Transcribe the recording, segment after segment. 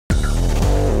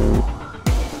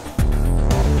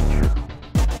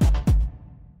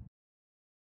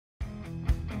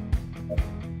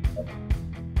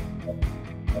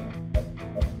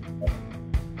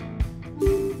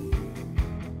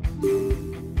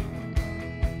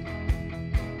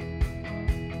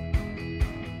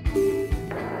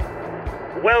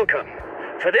Welcome.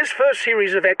 For this first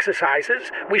series of exercises,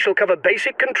 we shall cover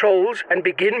basic controls and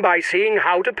begin by seeing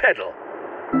how to pedal.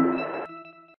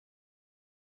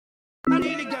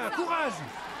 Allez les gars, courage!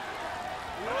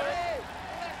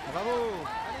 Bravo!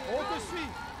 On te suit!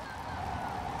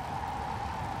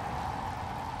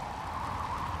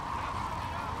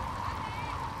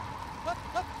 Hop,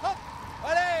 hop, hop!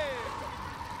 Allez!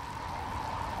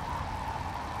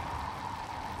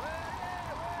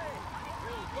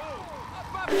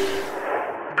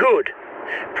 Good.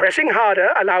 Pressing harder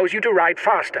allows you to ride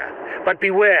faster, but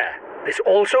beware, this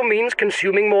also means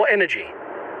consuming more energy.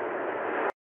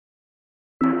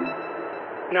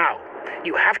 Now,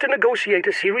 you have to negotiate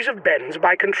a series of bends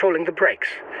by controlling the brakes.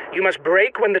 You must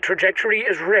brake when the trajectory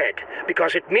is red,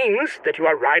 because it means that you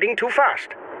are riding too fast.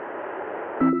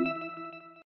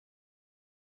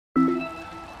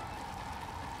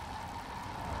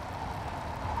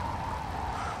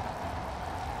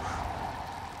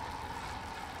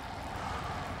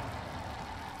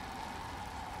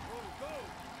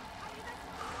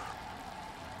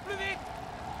 Plus vite!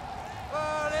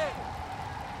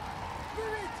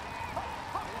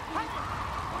 Allez!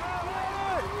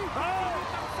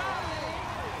 Plus vite!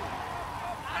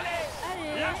 Allez!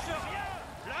 Lâche rien!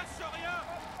 Lâche rien!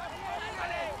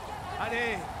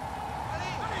 Allez!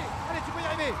 Allez, tu peux y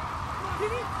arriver!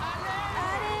 Plus vite!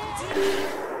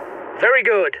 Very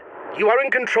good. You are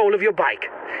in control of your bike.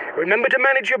 Remember to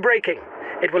manage your braking.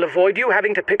 It will avoid you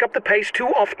having to pick up the pace too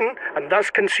often and thus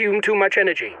consume too much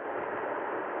energy.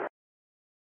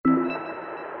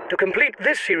 To complete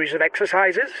this series of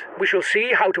exercises, we shall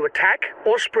see how to attack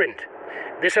or sprint.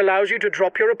 This allows you to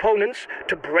drop your opponents,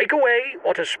 to break away,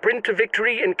 or to sprint to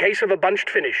victory in case of a bunched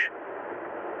finish.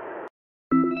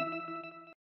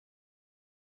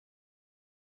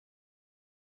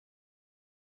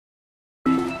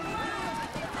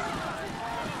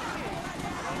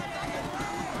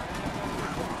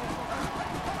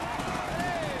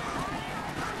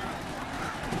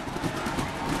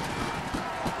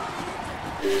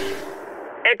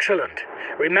 Excellent.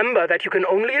 Remember that you can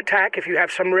only attack if you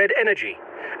have some red energy,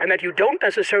 and that you don't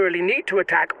necessarily need to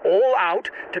attack all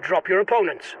out to drop your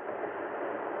opponents.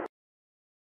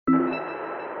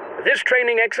 This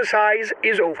training exercise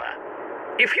is over.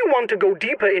 If you want to go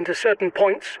deeper into certain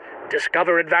points,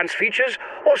 discover advanced features,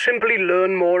 or simply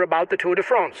learn more about the Tour de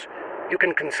France, you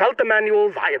can consult the manual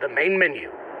via the main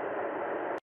menu.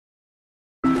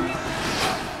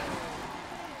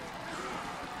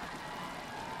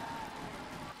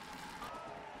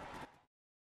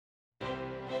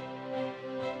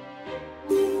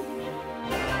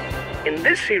 In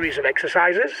this series of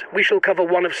exercises, we shall cover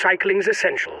one of cycling's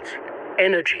essentials,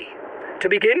 energy. To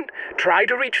begin, try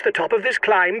to reach the top of this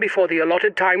climb before the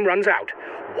allotted time runs out.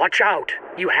 Watch out,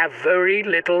 you have very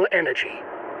little energy.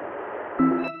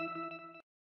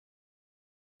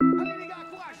 Allez les gars,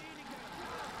 courage!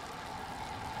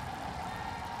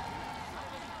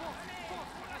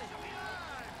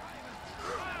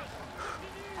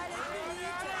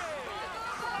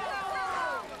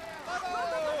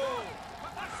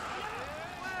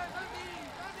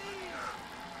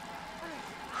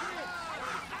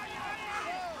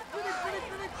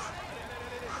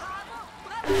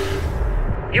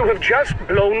 You have just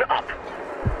blown up.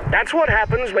 That's what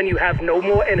happens when you have no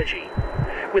more energy.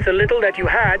 With the little that you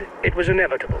had, it was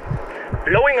inevitable.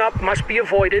 Blowing up must be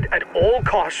avoided at all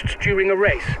costs during a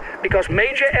race, because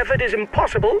major effort is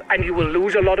impossible and you will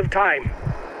lose a lot of time.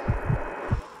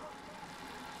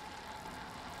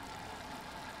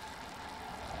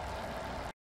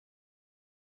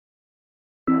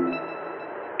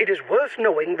 It is worth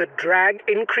knowing that drag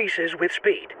increases with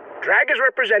speed. Drag is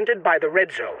represented by the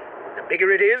red zone. The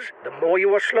bigger it is, the more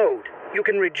you are slowed. You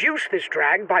can reduce this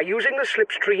drag by using the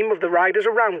slipstream of the riders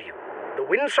around you. The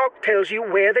windsock tells you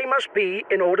where they must be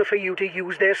in order for you to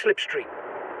use their slipstream.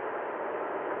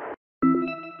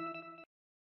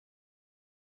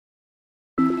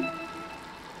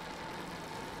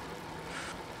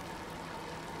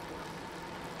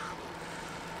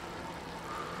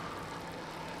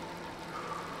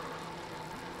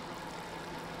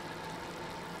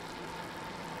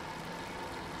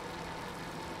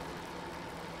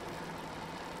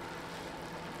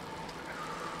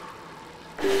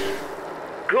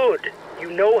 Good.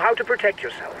 You know how to protect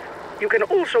yourself. You can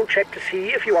also check to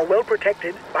see if you are well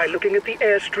protected by looking at the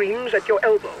airstreams at your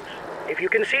elbows. If you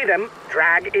can see them,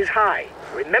 drag is high.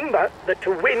 Remember that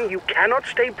to win you cannot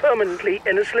stay permanently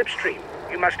in a slipstream.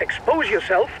 You must expose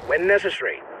yourself when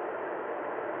necessary.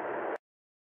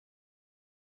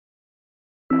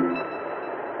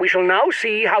 We shall now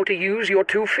see how to use your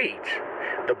 2 feet.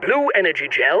 The blue energy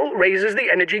gel raises the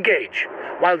energy gauge,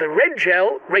 while the red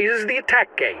gel raises the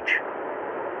attack gauge.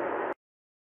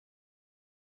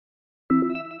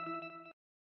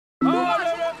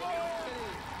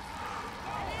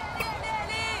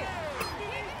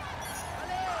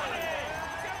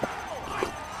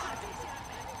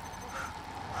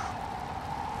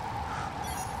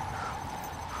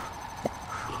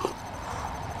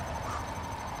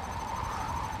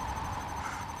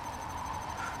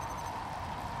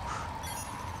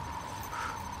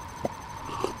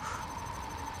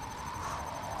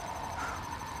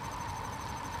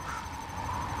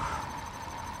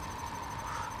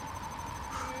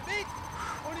 Vite,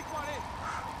 on y croit, allez.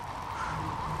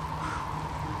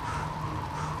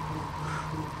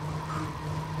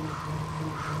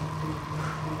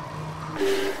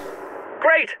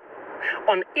 Great!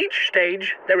 On each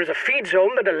stage, there is a feed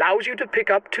zone that allows you to pick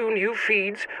up 2 new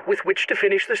feeds with which to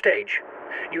finish the stage.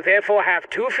 You therefore have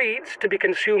 2 feeds to be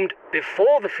consumed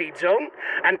before the feed zone,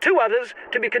 and 2 others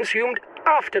to be consumed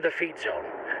after the feed zone.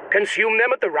 Consume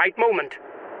them at the right moment.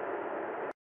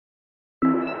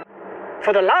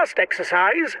 For the last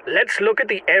exercise, let's look at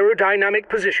the aerodynamic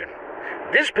position.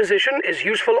 This position is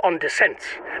useful on descents,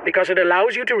 because it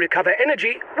allows you to recover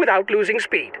energy without losing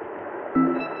speed.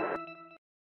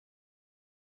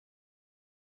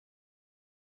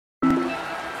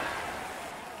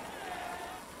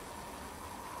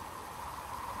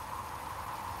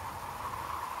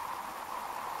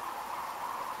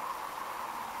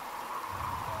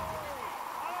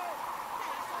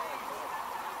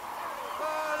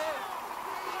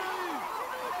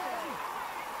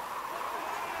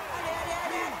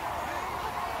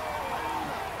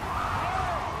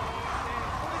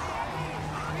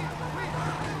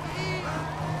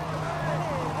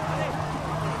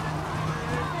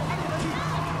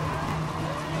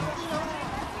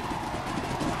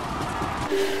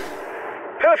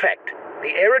 Perfect! The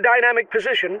aerodynamic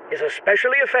position is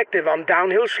especially effective on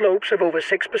downhill slopes of over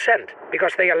 6%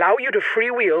 because they allow you to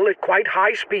freewheel at quite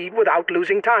high speed without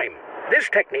losing time. This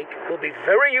technique will be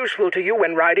very useful to you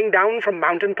when riding down from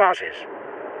mountain passes.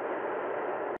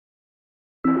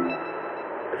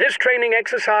 This training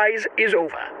exercise is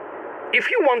over. If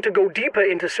you want to go deeper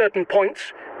into certain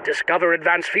points, discover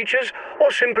advanced features,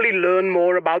 or simply learn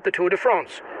more about the Tour de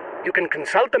France, you can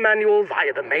consult the manual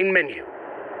via the main menu.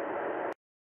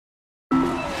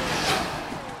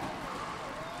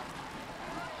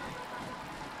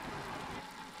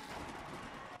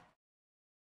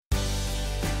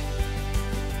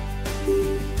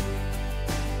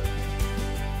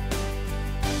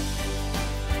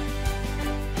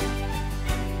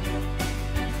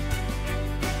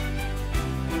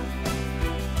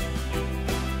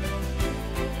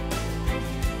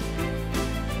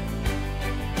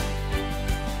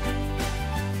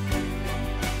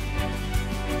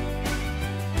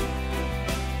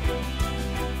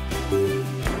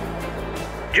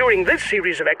 During this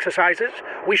series of exercises,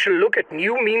 we shall look at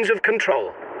new means of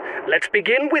control. Let's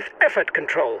begin with effort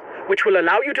control, which will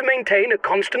allow you to maintain a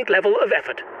constant level of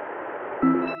effort.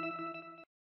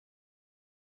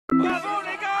 Bravo,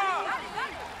 les gars!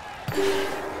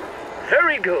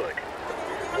 Very good.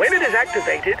 When it is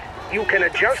activated, you can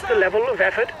adjust the level of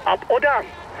effort up or down.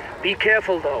 Be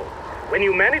careful though. When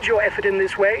you manage your effort in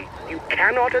this way, you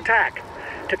cannot attack.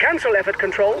 To cancel effort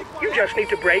control, you just need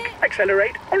to brake,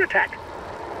 accelerate, or attack.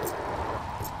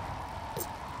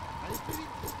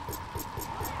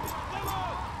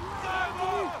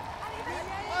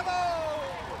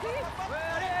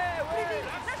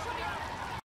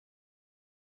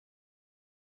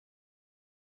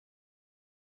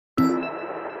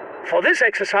 For this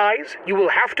exercise, you will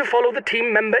have to follow the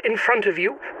team member in front of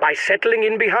you by settling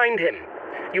in behind him.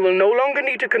 You will no longer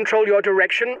need to control your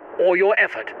direction or your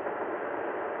effort.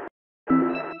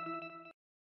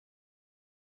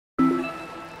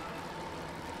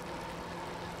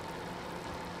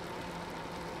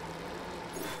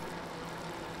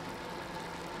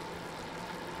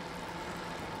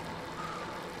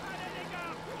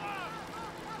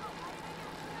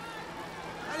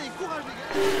 Allez, courage,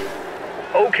 les gars!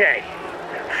 Okay.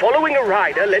 Following a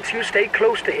rider lets you stay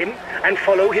close to him and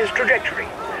follow his trajectory.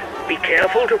 Be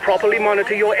careful to properly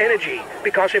monitor your energy,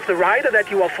 because if the rider that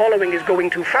you are following is going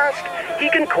too fast, he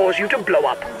can cause you to blow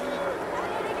up.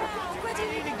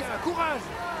 Allez, les gars, courage!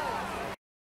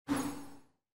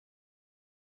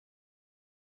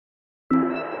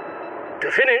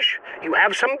 To finish, you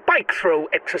have some bike throw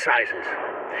exercises.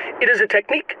 It is a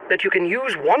technique that you can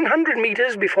use 100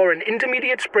 meters before an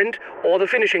intermediate sprint or the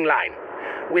finishing line.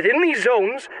 Within these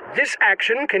zones, this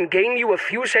action can gain you a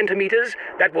few centimeters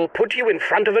that will put you in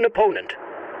front of an opponent.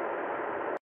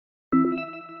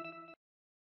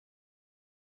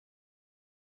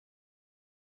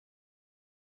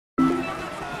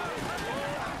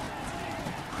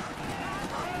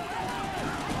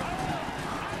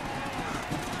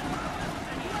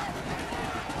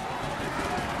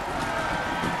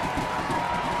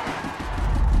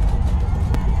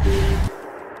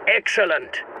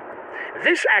 Excellent.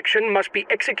 This action must be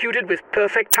executed with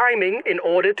perfect timing in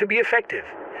order to be effective.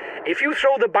 If you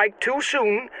throw the bike too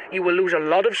soon, you will lose a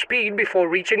lot of speed before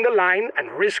reaching the line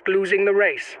and risk losing the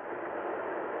race.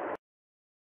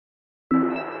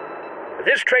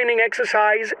 This training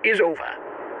exercise is over.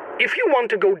 If you want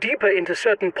to go deeper into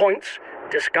certain points,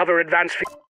 discover advanced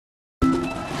features.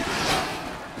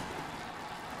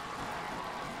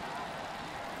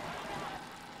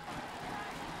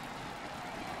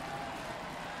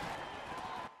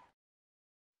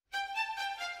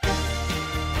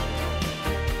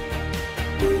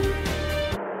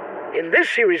 In this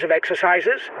series of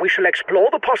exercises, we shall explore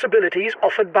the possibilities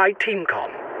offered by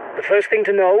TeamCom. The first thing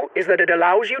to know is that it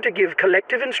allows you to give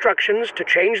collective instructions to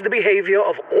change the behavior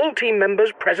of all team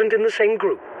members present in the same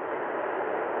group.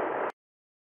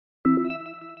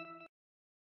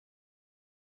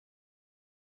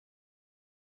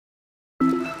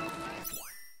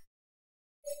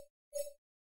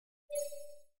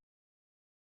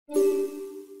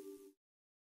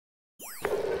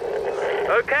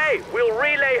 Okay, we'll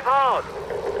relay hard.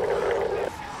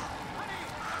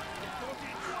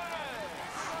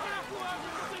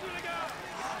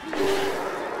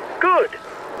 Good.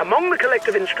 Among the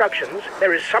collective instructions,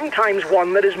 there is sometimes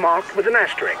one that is marked with an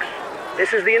asterisk.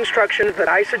 This is the instruction that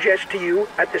I suggest to you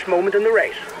at this moment in the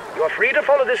race. You are free to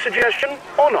follow this suggestion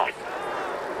or not.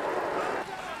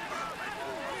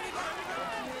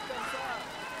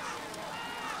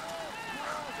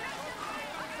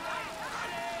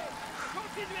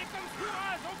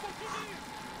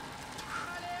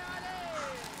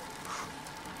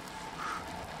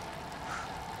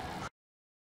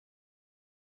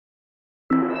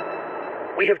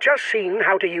 We have just seen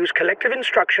how to use collective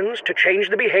instructions to change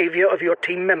the behavior of your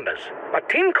team members. But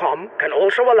TeamCom can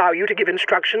also allow you to give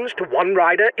instructions to one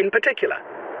rider in particular.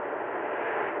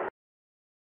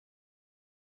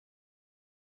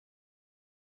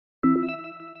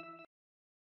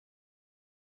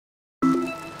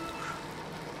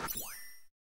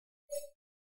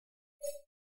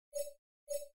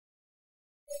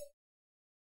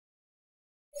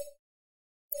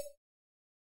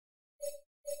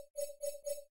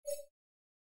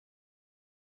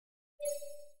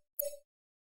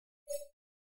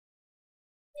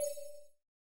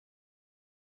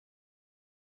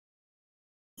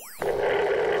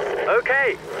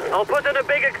 Okay, I'll put in a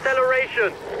big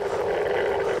acceleration.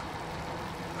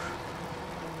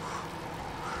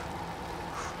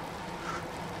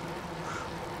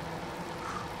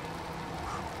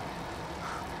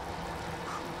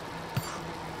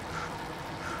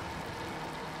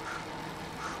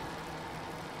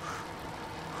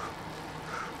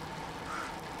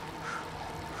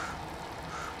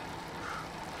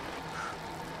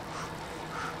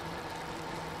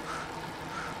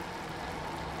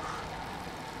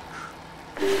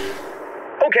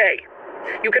 Okay.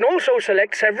 You can also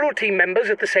select several team members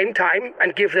at the same time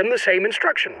and give them the same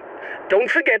instruction. Don't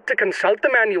forget to consult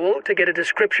the manual to get a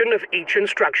description of each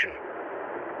instruction.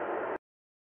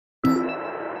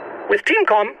 With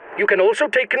TeamCom, you can also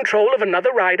take control of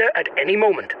another rider at any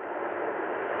moment.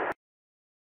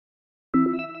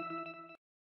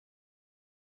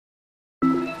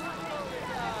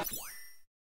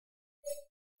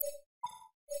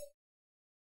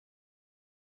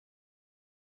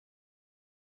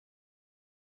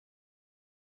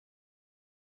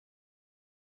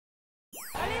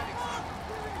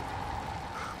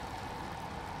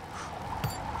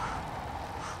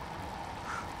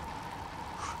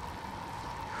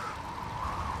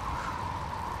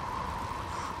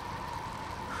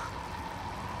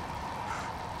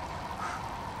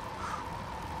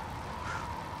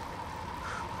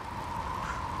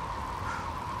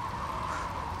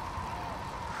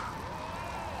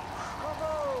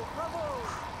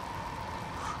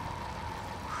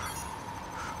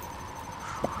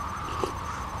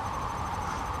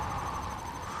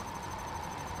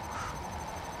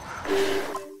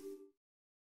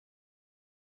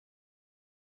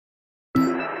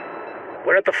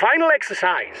 We're at the final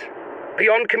exercise.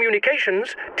 Beyond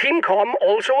communications, TeamCom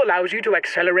also allows you to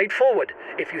accelerate forward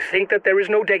if you think that there is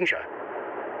no danger.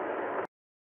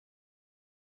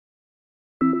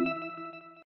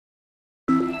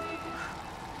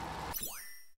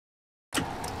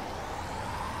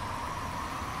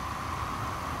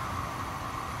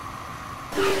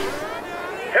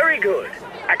 Very good.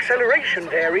 Acceleration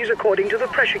varies according to the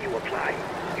pressure you apply.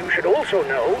 You should also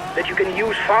know that you can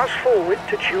use fast forward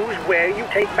to choose where you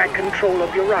take back control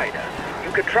of your rider.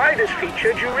 You could try this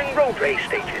feature during road race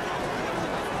stages.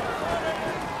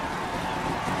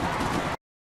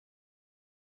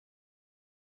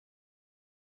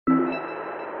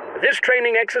 This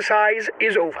training exercise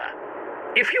is over.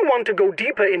 If you want to go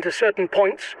deeper into certain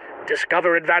points,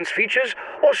 discover advanced features,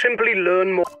 or simply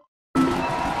learn more...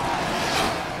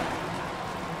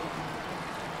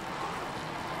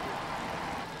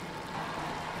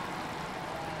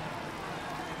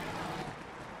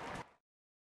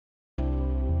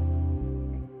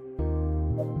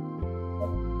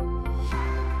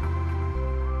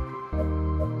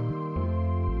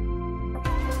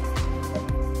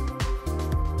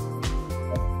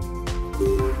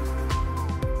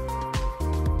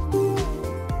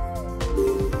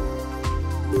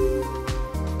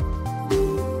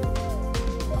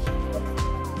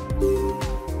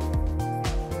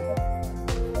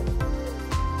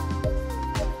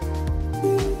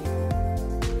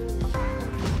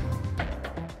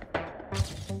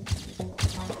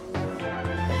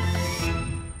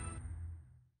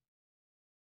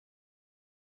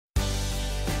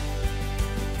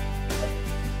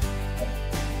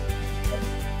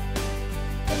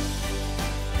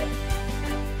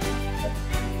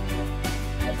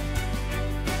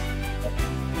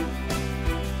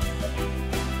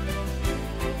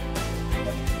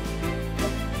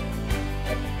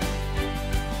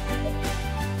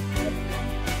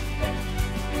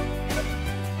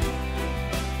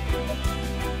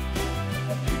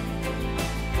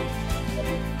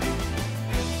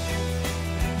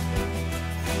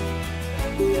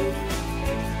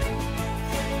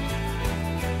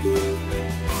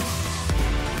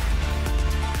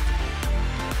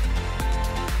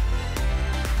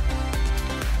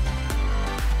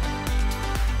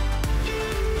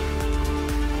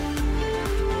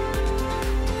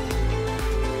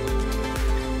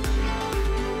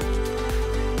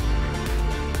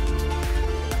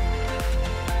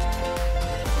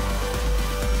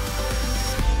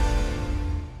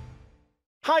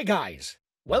 Hi guys,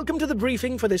 welcome to the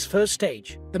briefing for this first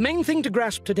stage. The main thing to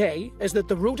grasp today is that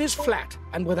the route is flat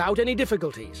and without any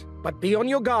difficulties. But be on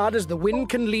your guard as the wind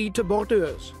can lead to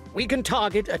bordures. We can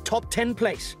target a top 10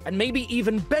 place, and maybe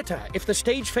even better if the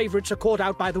stage favorites are caught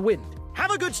out by the wind. Have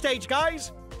a good stage,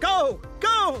 guys! Go!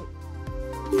 Go!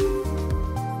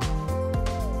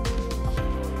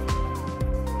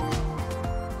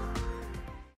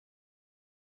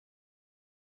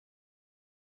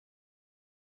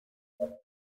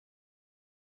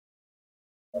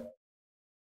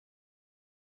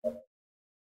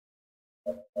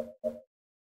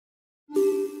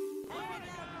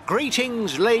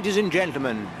 Greetings, ladies and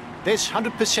gentlemen. This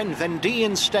 100%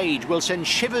 Vendean stage will send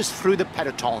shivers through the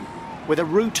peloton. With a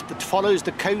route that follows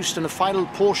the coast and a final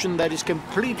portion that is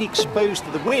completely exposed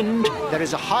to the wind, there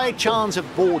is a high chance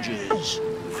of borges.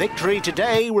 Victory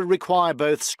today will require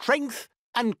both strength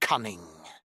and cunning.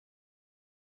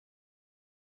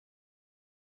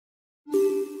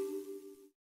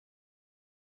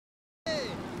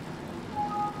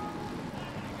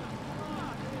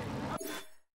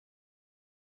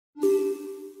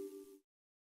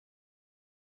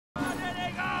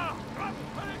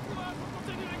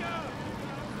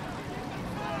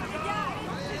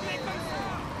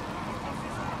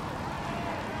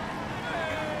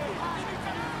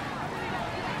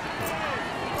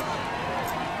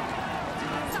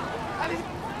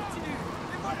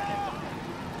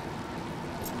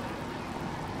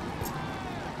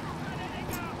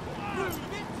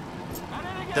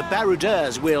 The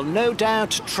baroudeurs will no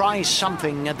doubt try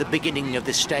something at the beginning of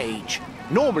this stage.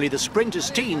 Normally the sprinters'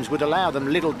 teams would allow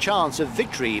them little chance of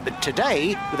victory, but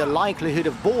today, with the likelihood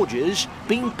of borges,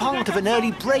 being part of an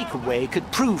early breakaway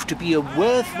could prove to be a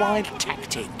worthwhile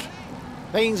tactic.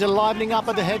 Things are livening up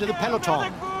at the head of the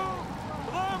peloton.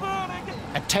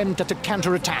 Attempt at a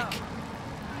counter-attack.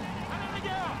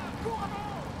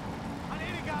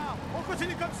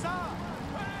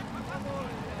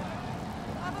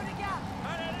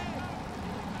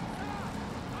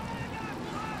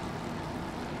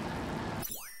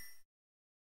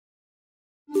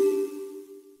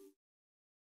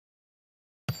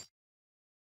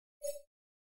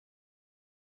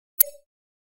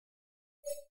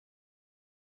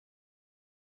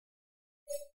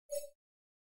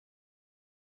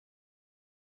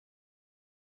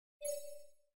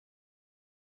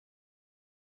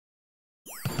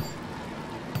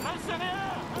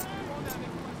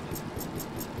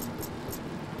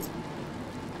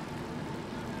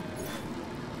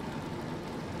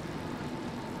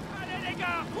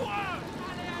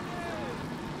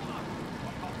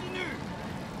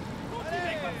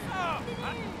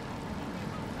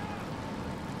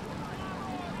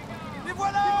 Et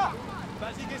voilà!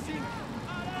 Vas-y, dessine!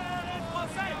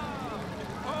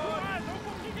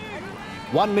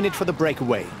 1 minute for the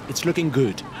breakaway. It's looking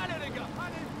good.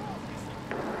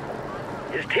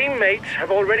 His teammates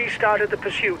have already started the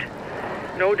pursuit,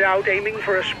 no doubt aiming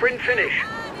for a sprint finish.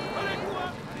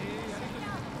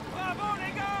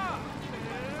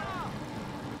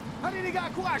 Allez les gars,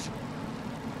 courage!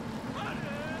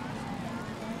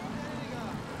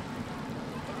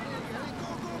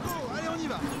 Allez, on y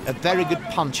va! A very good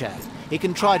puncher. He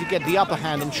can try to get the upper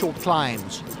hand on short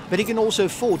climbs, but he can also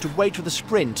afford to wait for the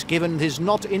sprint given his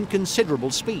not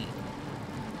inconsiderable speed.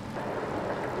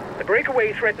 The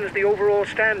breakaway threatens the overall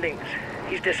standings.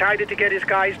 He's decided to get his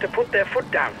guys to put their foot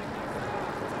down.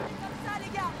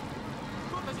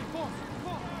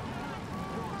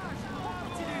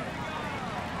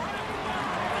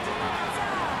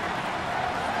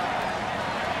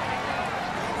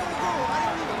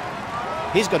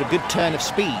 He's got a good turn of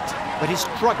speed, but he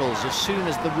struggles as soon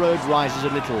as the road rises a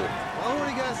little. Bravo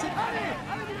les gars, c'est... Allez!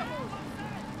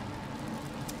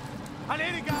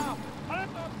 Allez les gars! Allez!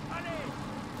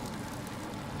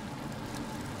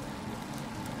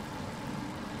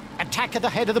 Attack at the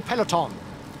head of the peloton.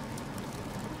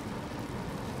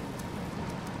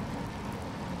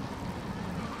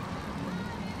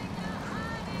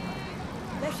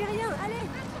 Lâchez rien, allez!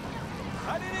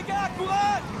 Allez les gars,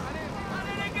 courage!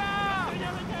 Allez les gars!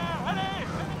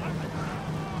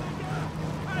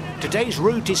 Today's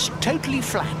route is totally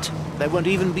flat. There won't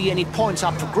even be any points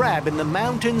up for grab in the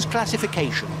mountains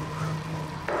classification.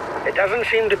 It doesn't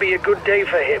seem to be a good day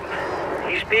for him.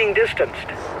 He's being distanced.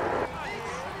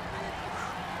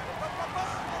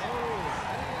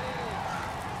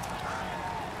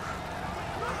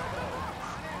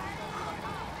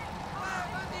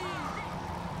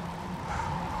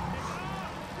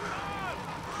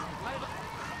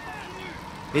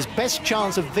 His best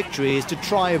chance of victory is to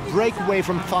try a breakaway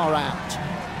from far out.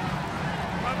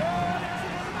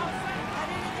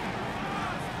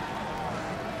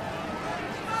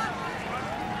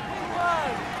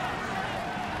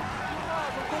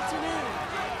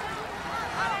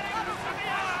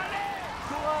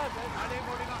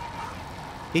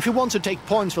 If he wants to take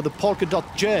points for the polka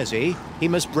dot jersey, he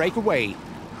must break away.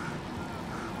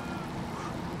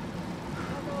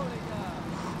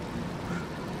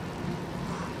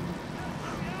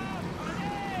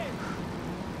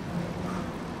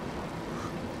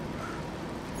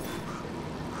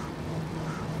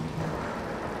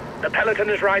 The peloton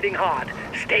is riding hard.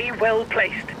 Stay well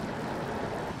placed.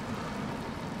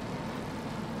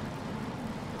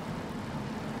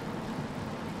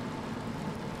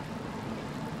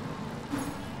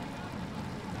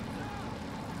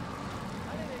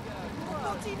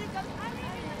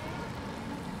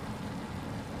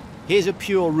 Here's a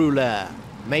pure rouleur.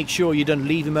 Make sure you don't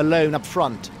leave him alone up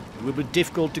front. It will be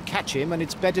difficult to catch him, and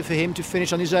it's better for him to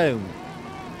finish on his own.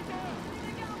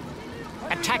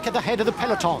 Attack at the head of the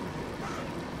peloton.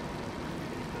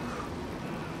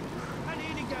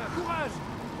 Allez les gars, courage!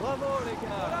 Bravo les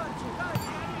gars!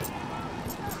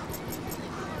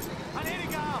 Allez les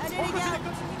gars! Allez les gars!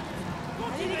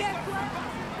 Allez les gars, courage!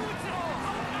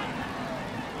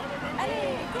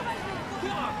 Allez, courage!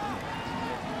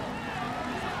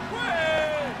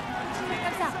 Continuez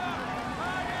comme ça!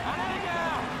 Allez les gars!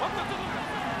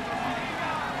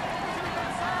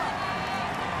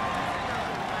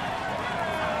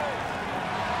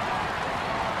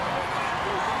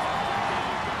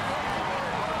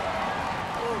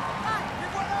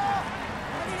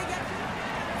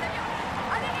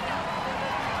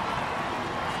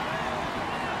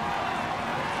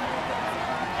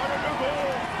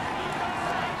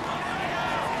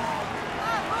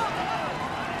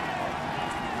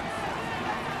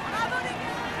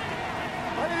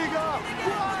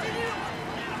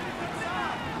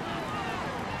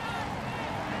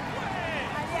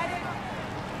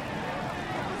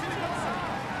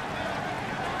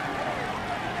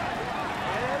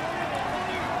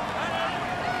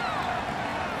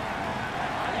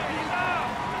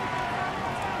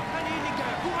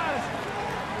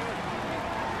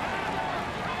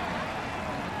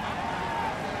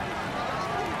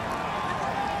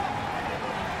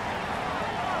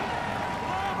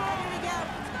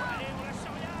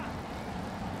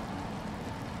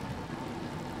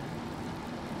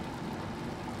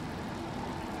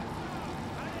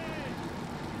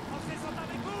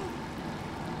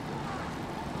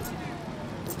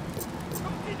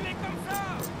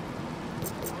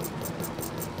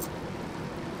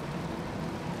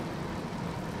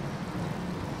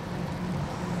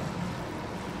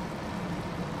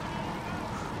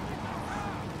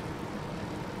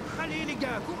 Allez les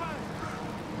gars, courage!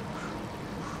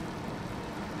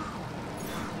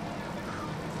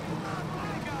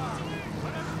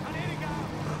 Allez les gars!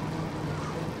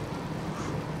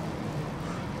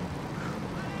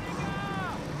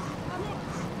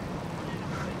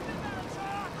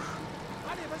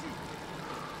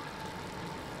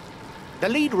 The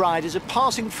lead riders are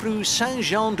passing through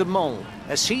Saint-Jean-de-Mont,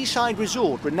 a seaside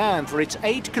resort renowned for its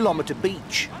 8-kilometre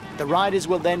beach. The riders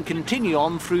will then continue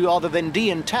on through other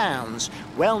Vendéan towns,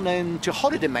 well known to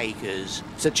holidaymakers,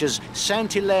 such as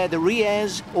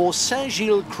Saint-Hilaire-de-Riez or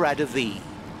Saint-Gilles-Croix-de-Vie.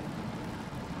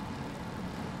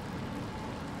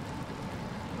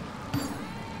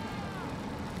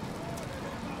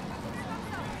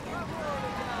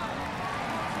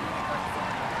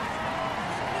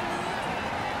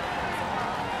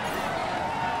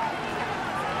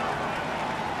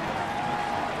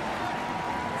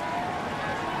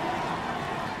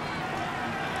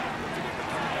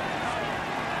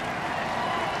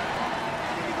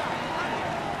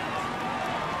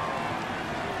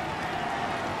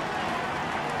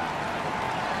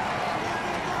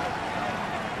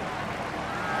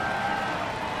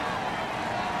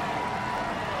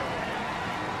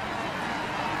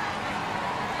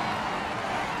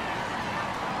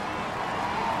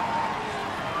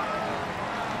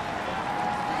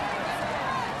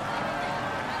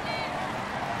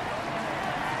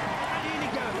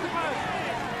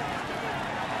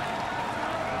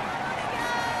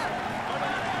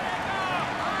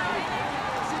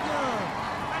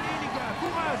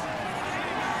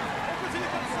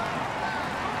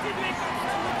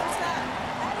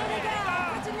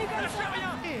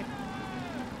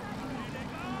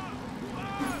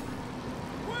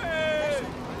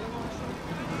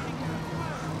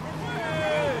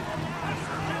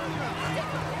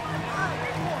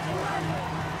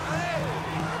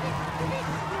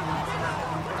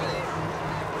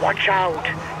 Watch out!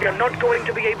 You're not going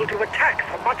to be able to attack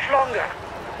for much longer.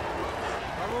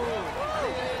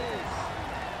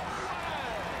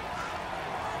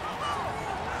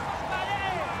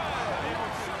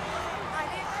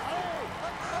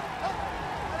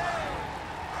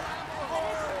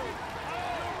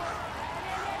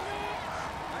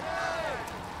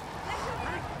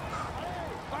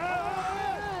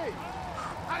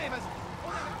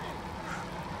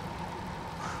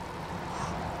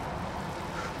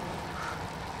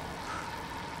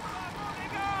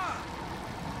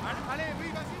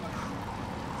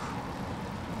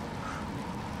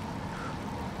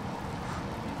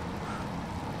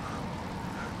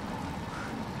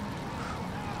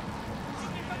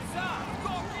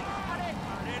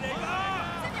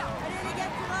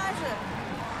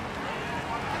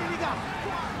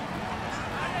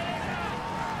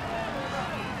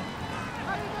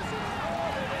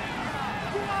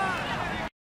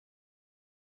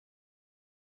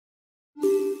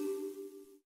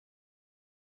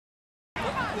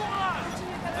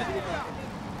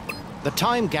 The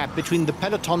time gap between the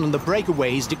peloton and the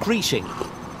breakaway is decreasing.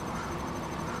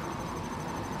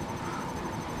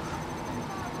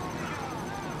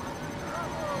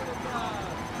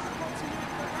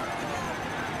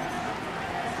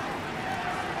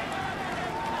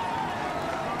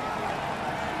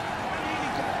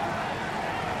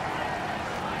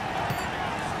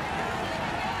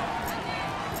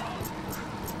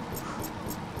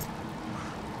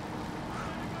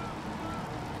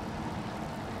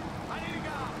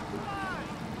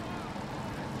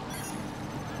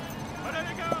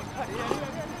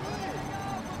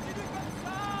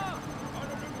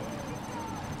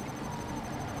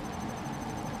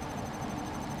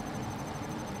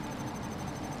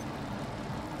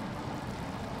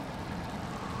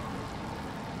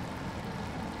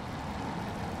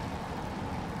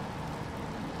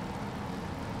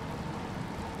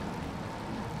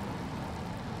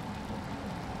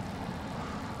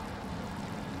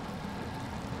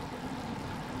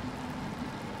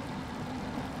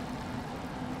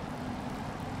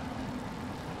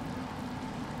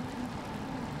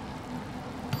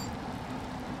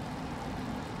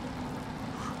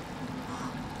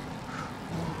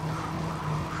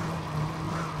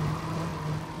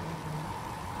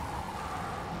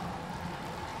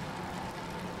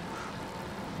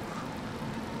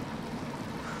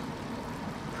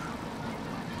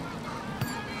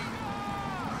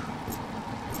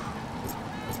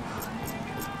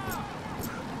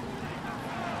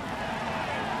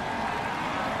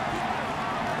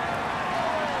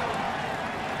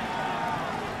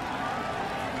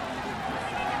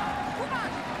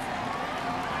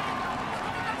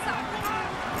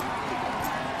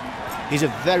 He's a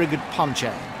very good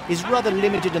puncher. He's rather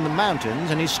limited in the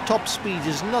mountains and his top speed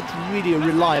is not really a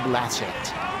reliable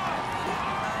asset.